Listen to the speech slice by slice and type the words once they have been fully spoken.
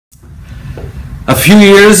A few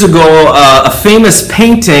years ago, a famous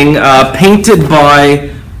painting painted by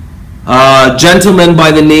a gentleman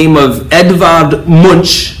by the name of Edvard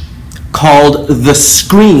Munch called The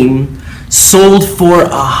Scream sold for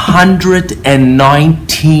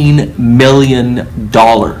 $119 million.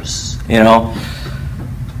 You know?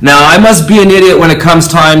 Now, I must be an idiot when it comes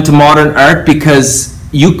time to modern art because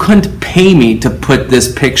you couldn't pay me to put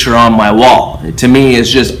this picture on my wall. To me, it's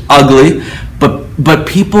just ugly. But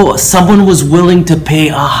someone was willing to pay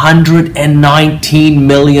 $119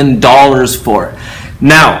 million for it.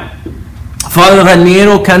 Now, Father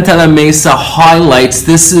Raniero Cantalamessa highlights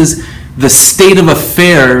this is the state of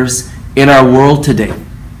affairs in our world today.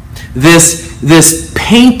 This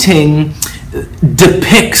painting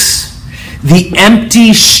depicts the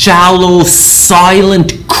empty, shallow,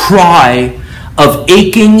 silent cry of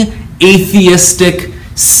aching, atheistic,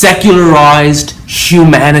 secularized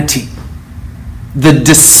humanity. The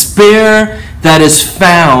despair that is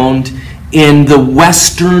found in the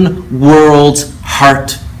Western world's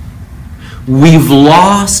heart. We've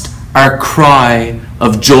lost our cry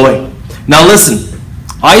of joy. Now listen,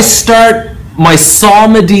 I start my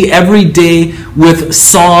psalmody every day with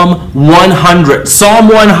Psalm 100. Psalm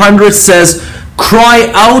 100 says,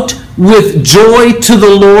 "Cry out with joy to the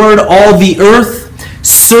Lord, all the earth.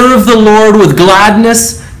 Serve the Lord with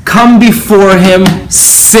gladness. Come before him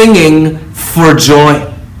singing for joy."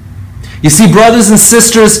 You see, brothers and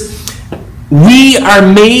sisters, we are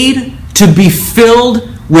made to be filled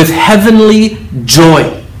with heavenly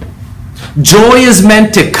joy. Joy is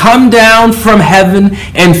meant to come down from heaven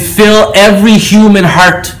and fill every human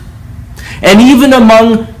heart. And even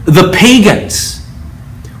among the pagans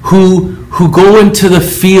who go into the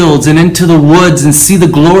fields and into the woods and see the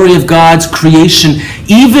glory of God's creation,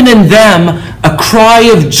 even in them, a cry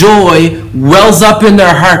of joy wells up in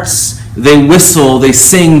their hearts. They whistle, they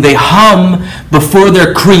sing, they hum before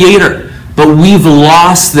their Creator. But we've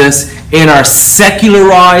lost this in our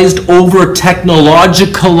secularized,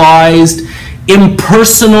 over-technologicalized,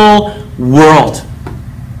 impersonal world.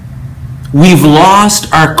 We've lost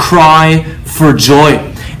our cry for joy.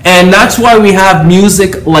 And that's why we have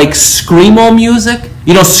music like screamo music.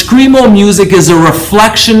 You know, screamo music is a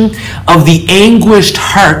reflection of the anguished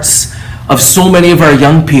hearts of so many of our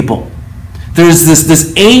young people. There's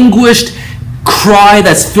this anguished cry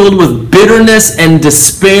that's filled with bitterness and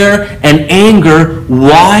despair and anger.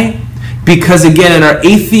 Why? Because again, in our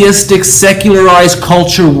atheistic, secularized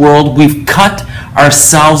culture world, we've cut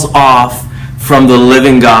ourselves off from the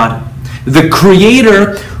living God, the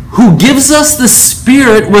Creator who gives us the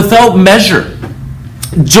Spirit without measure.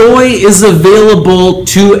 Joy is available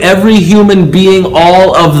to every human being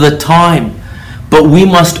all of the time, but we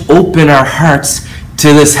must open our hearts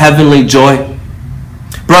to this heavenly joy.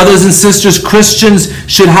 Brothers and sisters, Christians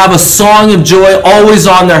should have a song of joy always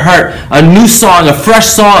on their heart. A new song, a fresh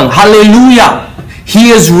song. Hallelujah!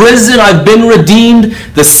 He is risen. I've been redeemed.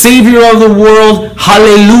 The Savior of the world.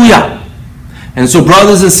 Hallelujah! And so,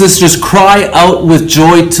 brothers and sisters, cry out with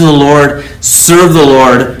joy to the Lord. Serve the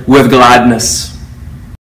Lord with gladness.